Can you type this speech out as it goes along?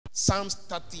Psalms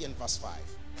 30 and verse 5.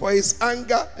 For his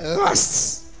anger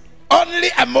lasts Only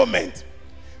a moment,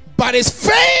 but his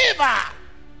favor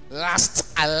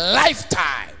lasts a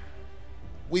lifetime.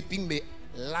 Weeping may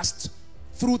last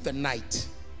through the night,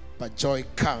 but joy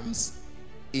comes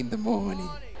in the morning.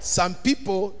 Some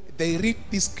people, they read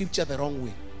this scripture the wrong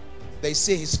way. They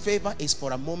say his favor is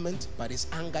for a moment, but his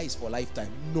anger is for a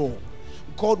lifetime. No,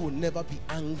 God will never be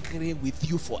angry with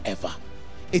you forever.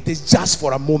 It is just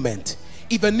for a moment.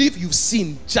 Even if you've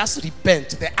sinned, just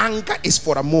repent. The anger is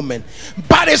for a moment,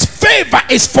 but his favor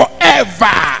is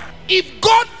forever. If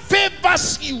God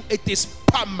favors you, it is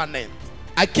permanent.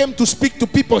 I came to speak to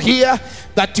people here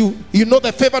that you know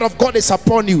the favor of God is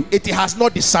upon you. It has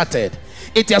not deserted.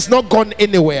 It has not gone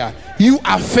anywhere. You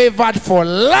are favored for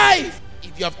life.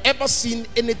 If you have ever seen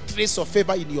any trace of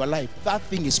favor in your life, that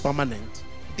thing is permanent.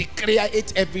 Declare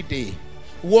it every day.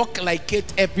 Walk like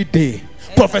it every day.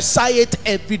 Prophesy it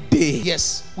every day.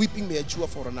 Yes, weeping may endure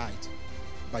for a night,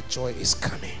 but joy is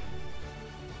coming.